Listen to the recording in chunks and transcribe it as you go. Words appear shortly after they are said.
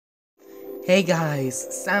Hey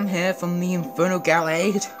guys, Sam here from the Inferno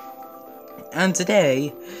Galade, and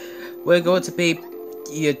today we're going to be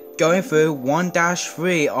going through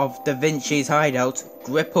 1-3 of Da Vinci's Hideout,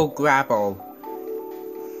 Gripple Grabble.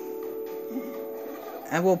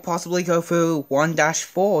 And we'll possibly go through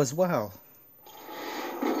 1-4 as well.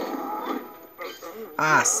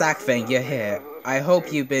 Ah, Sackfang, you're here. I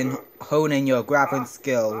hope you've been honing your grappling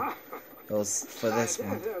skills for this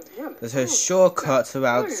one. There's a shortcut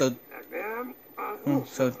throughout, so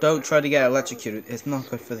don't try to get electrocuted. It's not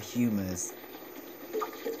good for the humors.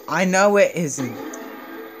 I know it isn't.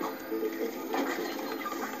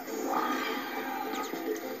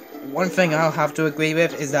 One thing I'll have to agree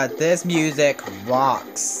with is that this music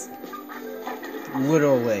rocks.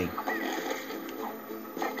 Literally.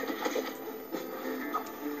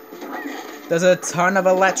 There's a ton of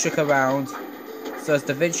electric around, so as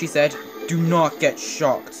Da Vinci said, do not get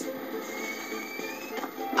shocked.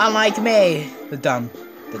 Unlike me, the dumb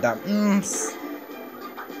mms.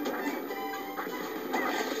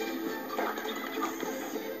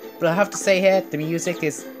 But I have to say here, the music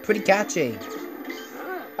is pretty catchy.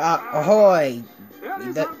 Ahoy!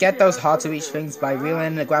 Get those hard to reach things by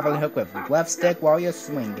reeling the grappling hook with left stick while you're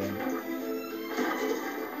swinging.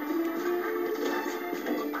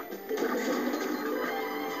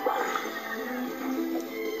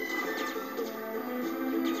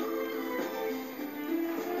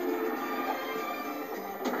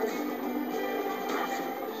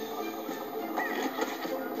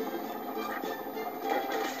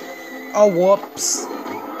 Oh, whoops.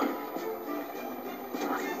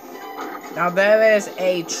 Now there is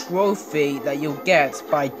a trophy that you'll get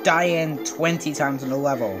by dying 20 times in a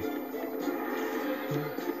level.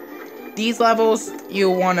 These levels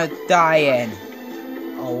you want to die in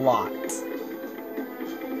a lot.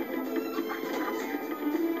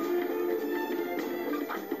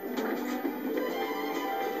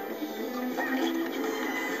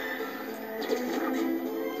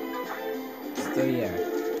 So yeah.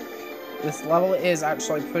 This level is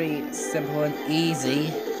actually pretty simple and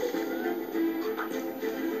easy.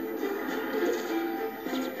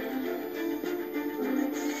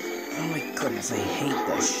 Oh my goodness, I hate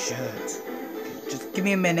this shirt. Just give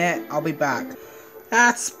me a minute, I'll be back.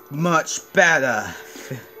 That's much better.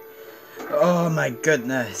 Oh my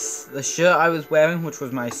goodness. The shirt I was wearing, which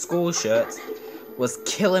was my school shirt, was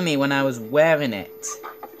killing me when I was wearing it.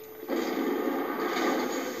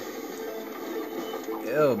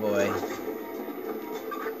 Oh boy.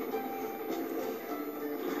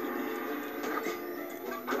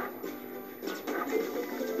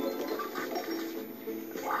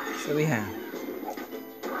 So we have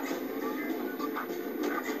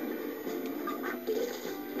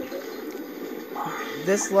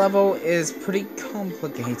this level is pretty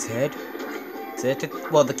complicated.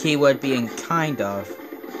 Well, the keyword being kind of.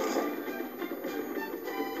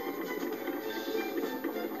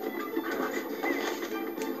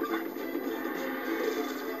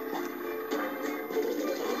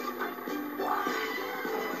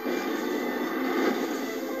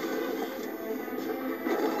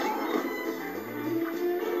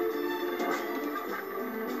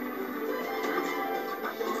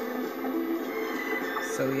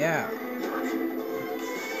 So yeah.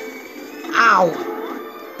 Ow!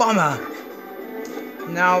 Bummer!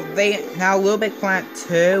 Now Little Big Planet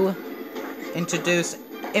 2 introduced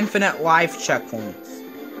infinite life checkpoints.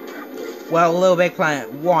 Well, Little Big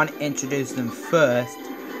Planet 1 introduced them first,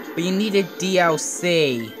 but you needed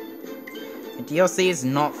DLC. And DLC is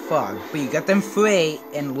not fun, but you get them free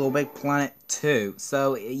in Little Big Planet 2,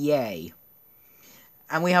 so yay.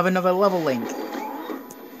 And we have another level link.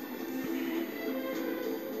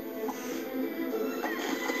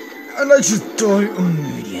 And I just die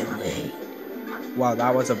immediately. Wow,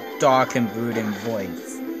 that was a dark and brooding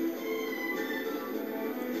voice.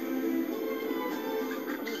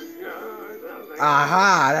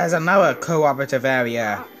 Aha, there's another cooperative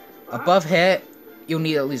area. Above here, you'll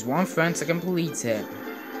need at least one friend to complete it.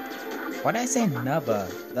 Why did I say another?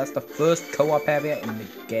 That's the first co-op area in the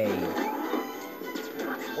game.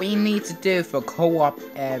 What you need to do for co-op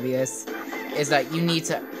areas is that you need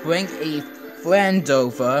to bring a friend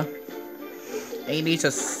over. And you need to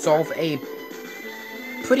solve a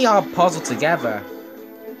pretty hard puzzle together.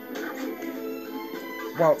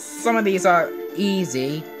 Well, some of these are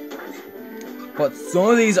easy, but some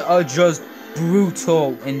of these are just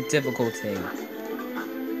brutal in difficulty.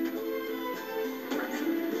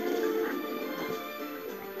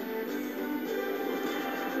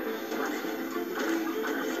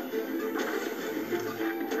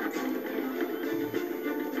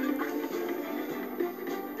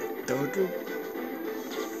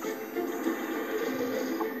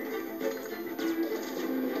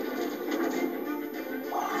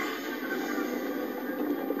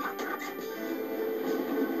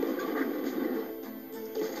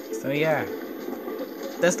 So yeah,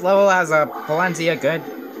 this level has plenty of good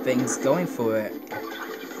things going for it.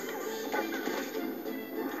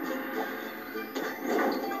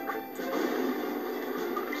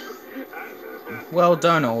 Well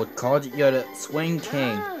done, old cod. You're the Swing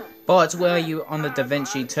King. But where are you on the Da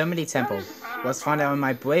Vinci Termini Temple? Let's find out in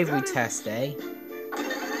my bravery test, eh?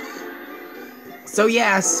 So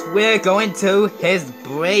yes, we're going to his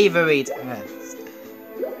bravery test.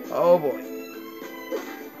 Oh boy.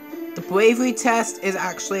 The bravery test is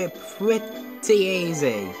actually pretty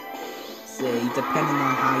easy. See, depending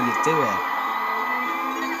on how you do it.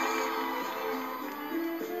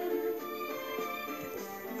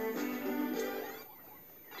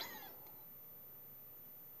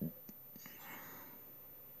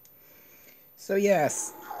 So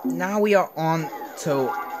yes, now we are on to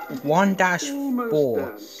 1-4.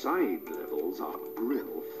 Their side levels are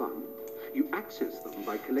brill fun. You access them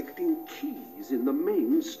by collecting keys in the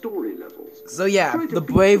main story levels. So yeah, the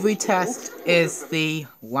bravery test is the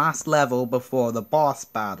last level before the boss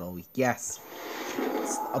battle. Yes,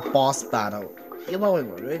 it's a boss battle. You're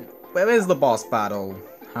wondering, where is the boss battle?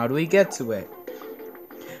 How do we get to it?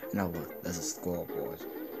 No, look, there's a scoreboard.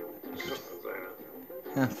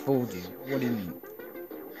 I fooled you. What do you mean?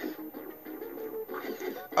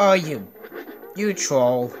 Oh, you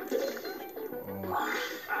troll. Oh.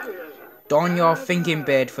 Don your thinking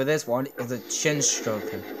beard for this one is a chin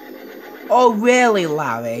stroker. Oh, really,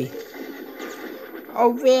 Larry?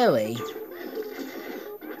 Oh, really?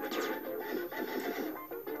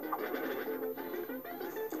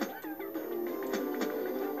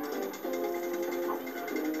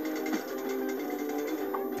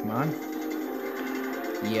 Come on.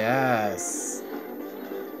 Yes.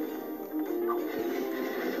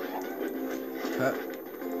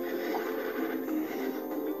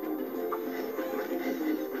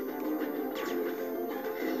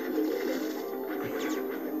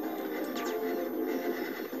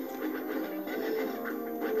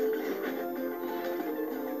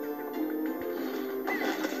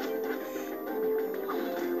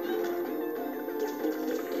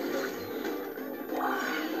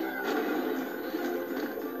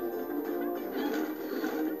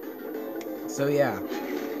 So yeah.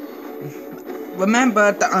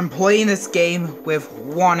 Remember that I'm playing this game with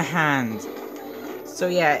one hand. So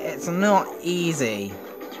yeah, it's not easy.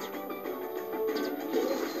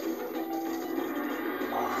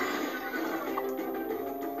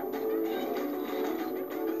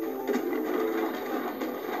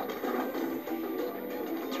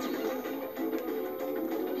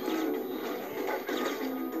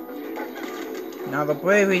 Now the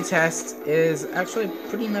bravery test is actually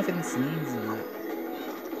pretty nothing sneezy.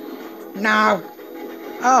 No!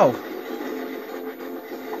 Oh!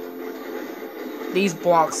 These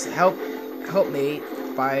blocks help me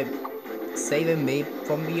by saving me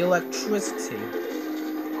from the electricity.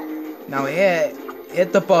 Now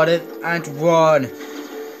hit the button and run.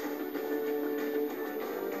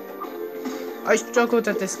 I struggled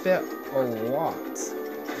at this bit a lot.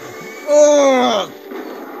 Ugh!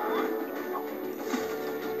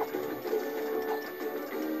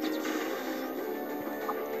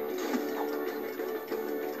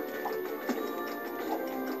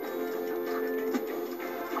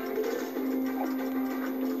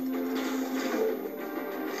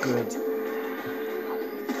 Good.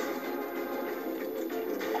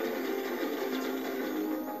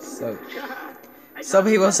 So, some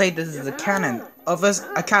people say this is a cannon, others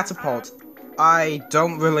a catapult. I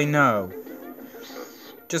don't really know.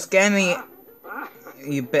 Just getting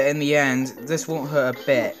the bit in the end, this won't hurt a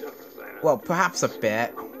bit. Well, perhaps a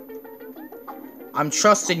bit. I'm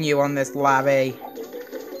trusting you on this, Larry.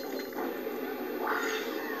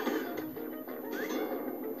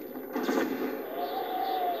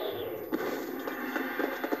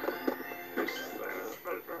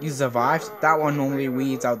 You survived? That one normally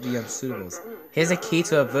weeds out the unsuitables. Here's a key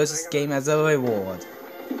to a versus game as a reward.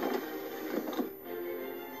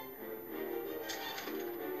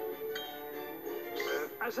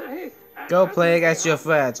 Go play against your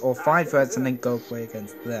friends, or find friends and then go play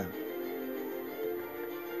against them.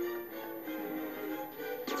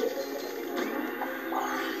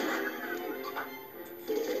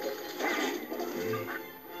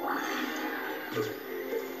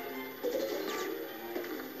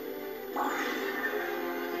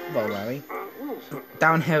 Well, Larry.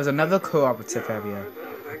 Down here is another cooperative area.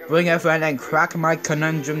 Bring a friend and crack my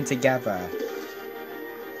conundrum together.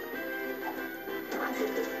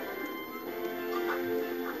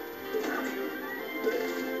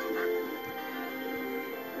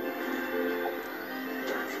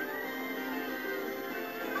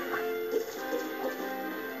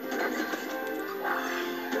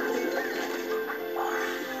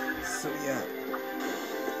 So yeah.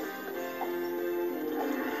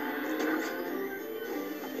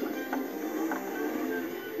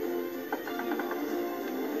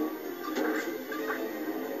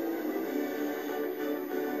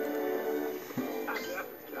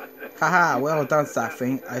 Haha, well done,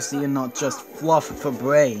 Sapping. I see you're not just fluff for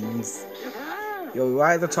brains. You're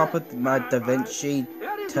right at the top of my Da Vinci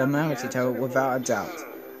terminology tower without a doubt.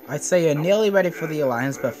 I'd say you're nearly ready for the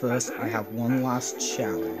Alliance, but first I have one last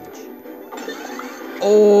challenge.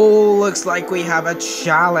 Oh, looks like we have a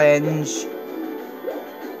challenge.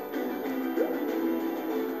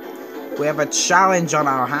 We have a challenge on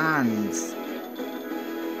our hands.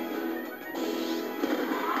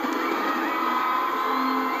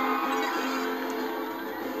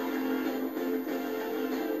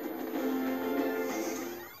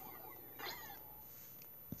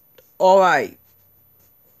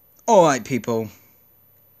 Alright, people.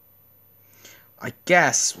 I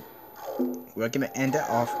guess we're gonna end it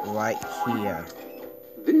off right here.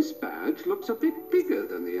 This badge looks a bit bigger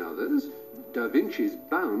than the others. Da Vinci's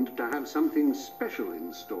bound to have something special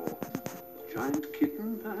in store. Giant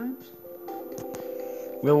kitten, perhaps?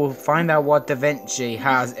 We will find out what Da Vinci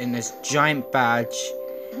has in this giant badge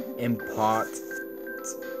in part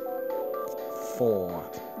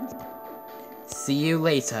 4. See you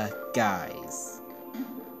later, guys.